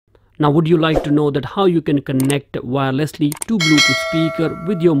Now, would you like to know that how you can connect wirelessly to Bluetooth speaker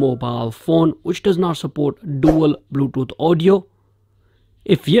with your mobile phone which does not support dual Bluetooth audio?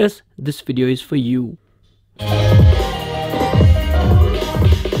 If yes, this video is for you.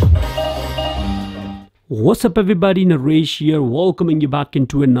 What's up everybody, Naresh here, welcoming you back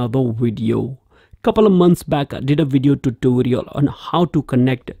into another video. Couple of months back I did a video tutorial on how to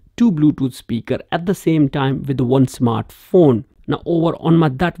connect two Bluetooth speaker at the same time with one smartphone. Now over on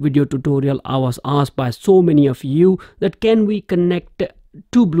that video tutorial I was asked by so many of you that can we connect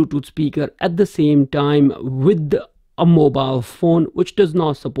two Bluetooth speaker at the same time with a mobile phone which does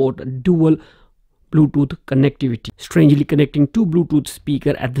not support dual Bluetooth connectivity. Strangely, connecting two Bluetooth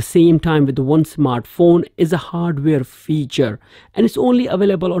speaker at the same time with one smartphone is a hardware feature and it's only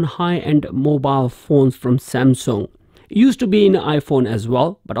available on high-end mobile phones from Samsung. It used to be in iPhone as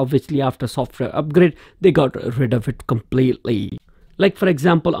well, but obviously after software upgrade they got rid of it completely. Like for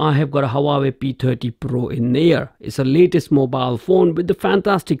example, I have got a Huawei P30 Pro in there. It's a latest mobile phone with the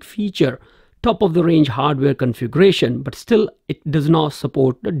fantastic feature, top of the range hardware configuration, but still it does not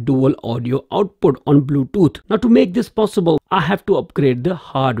support the dual audio output on Bluetooth. Now to make this possible, I have to upgrade the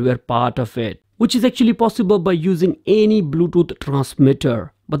hardware part of it, which is actually possible by using any Bluetooth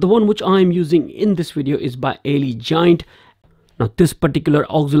transmitter. But the one which I am using in this video is by Ali Giant. Now this particular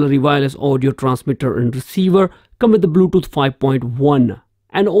auxiliary wireless audio transmitter and receiver come with the Bluetooth 5.1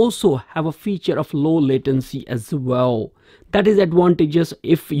 and also have a feature of low latency as well. That is advantageous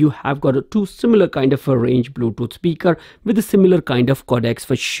if you have got two similar kind of a range Bluetooth speaker with a similar kind of codecs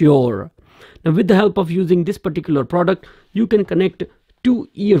for sure. Now with the help of using this particular product, you can connect two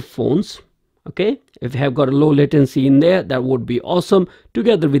earphones. Okay, if you have got a low latency in there, that would be awesome,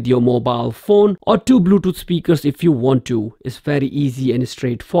 together with your mobile phone, or two Bluetooth speakers if you want to. It's very easy and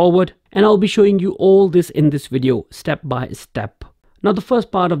straightforward, and I'll be showing you all this in this video step by step. Now the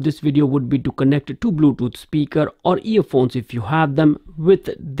first part of this video would be to connect two Bluetooth speaker or earphones if you have them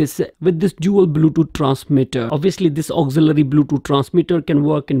with this dual Bluetooth transmitter. Obviously this auxiliary Bluetooth transmitter can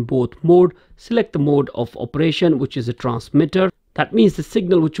work in both mode. Select the mode of operation, which is a transmitter. That means the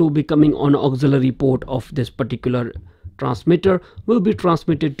signal which will be coming on auxiliary port of this particular transmitter will be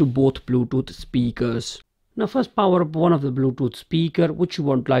transmitted to both Bluetooth speakers. Now first power up one of the Bluetooth speaker which you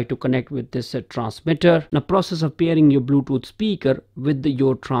would like to connect with this transmitter. Now process of pairing your Bluetooth speaker with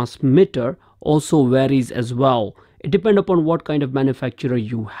your transmitter also varies as well. It depends upon what kind of manufacturer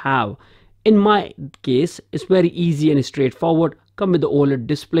you have. In my case, it's very easy and straightforward. Come with the OLED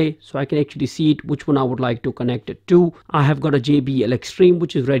display so I can actually see it which one I would like to connect it to. I have got a JBL Extreme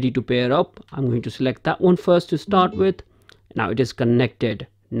which is ready to pair up. I'm going to select that one first to start with. Now it is connected.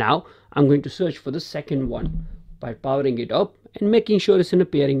 Now I'm going to search for the second one by powering it up and making sure it's in a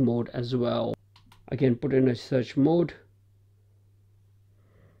pairing mode as well. Again, put in a search mode.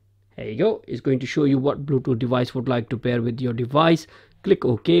 There you go. It's going to show you what Bluetooth device would like to pair with your device. Click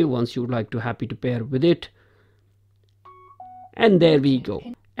OK once you would like to happy to pair with it. And there we go.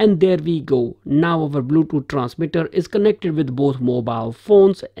 And there we go. Now our Bluetooth transmitter is connected with both mobile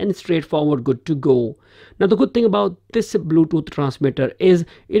phones and straightforward, good to go. Now the good thing about this Bluetooth transmitter is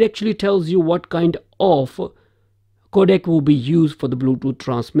it actually tells you what kind of codec will be used for the Bluetooth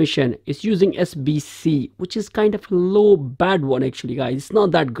transmission. It's using SBC, which is kind of a low bad one actually, guys. It's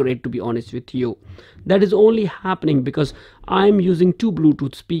not that great to be honest with you. That is only happening because I'm using two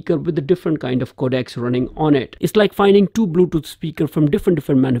Bluetooth speaker with a different kind of codecs running on it. It's like finding two Bluetooth speaker from different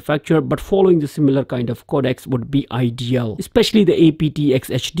manufacturer but following the similar kind of codecs would be ideal, especially the aptX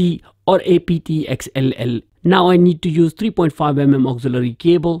HD or aptX LL. Now I need to use 3.5mm auxiliary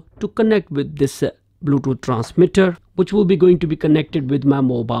cable to connect with this Bluetooth transmitter, which will be going to be connected with my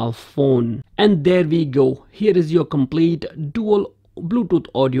mobile phone. And there we go. Here is your complete dual Bluetooth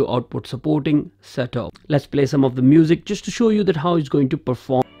audio output supporting setup. Let's play some of the music just to show you that how it's going to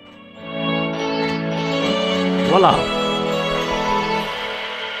perform. Voila!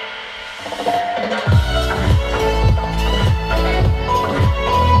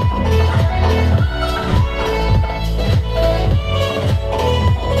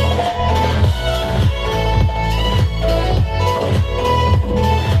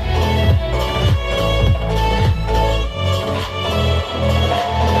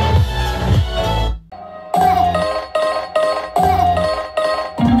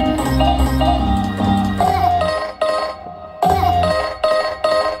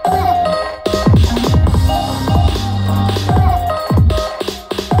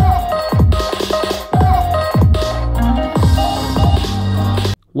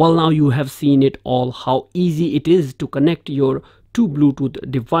 Well, now you have seen it all, how easy it is to connect your two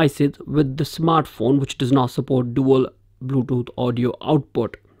Bluetooth devices with the smartphone which does not support dual Bluetooth audio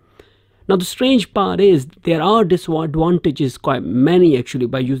output. Now the strange part is there are disadvantages, quite many actually,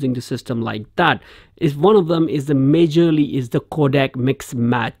 by using the system like that. Is one of them is the majorly is the codec mix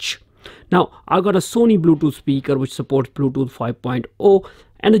match. Now I got a Sony Bluetooth speaker which supports Bluetooth 5.0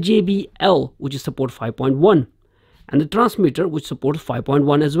 and a JBL which is support 5.1 and the transmitter which supports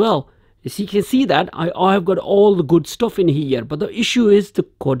 5.1 as well. You can see that I have got all the good stuff in here, but the issue is the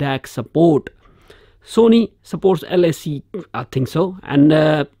codec support. Sony supports LSC, I think so, and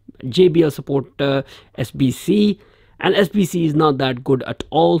JBL support SBC, and SBC is not that good at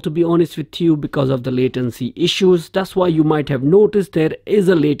all, to be honest with you, because of the latency issues. That's why you might have noticed there is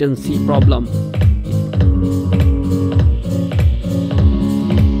a latency problem.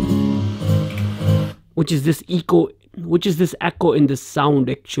 Which is this echo in the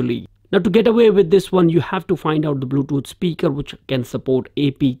sound actually. Now to get away with this one, you have to find out the Bluetooth speaker which can support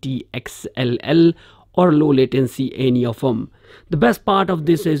aptXLL or low latency, any of them. The best part of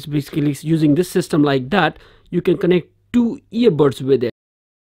this is basically using this system like that, you can connect two earbuds with it.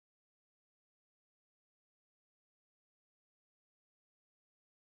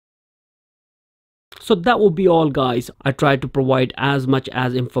 So that will be all, guys. I tried to provide as much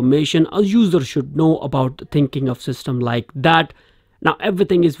as information a user should know about thinking of system like that. Now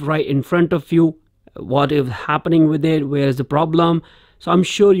everything is right in front of you. What is happening with it? Where is the problem? So I'm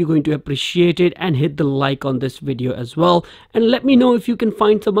sure you're going to appreciate it, and hit the like on this video as well, and let me know if you can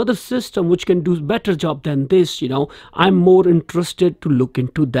find some other system which can do better job than this. I'm more interested to look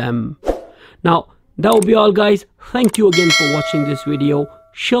into them. Now that will be all, guys. Thank you again for watching this video.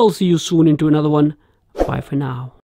 Shall see you soon into another one. Bye for now.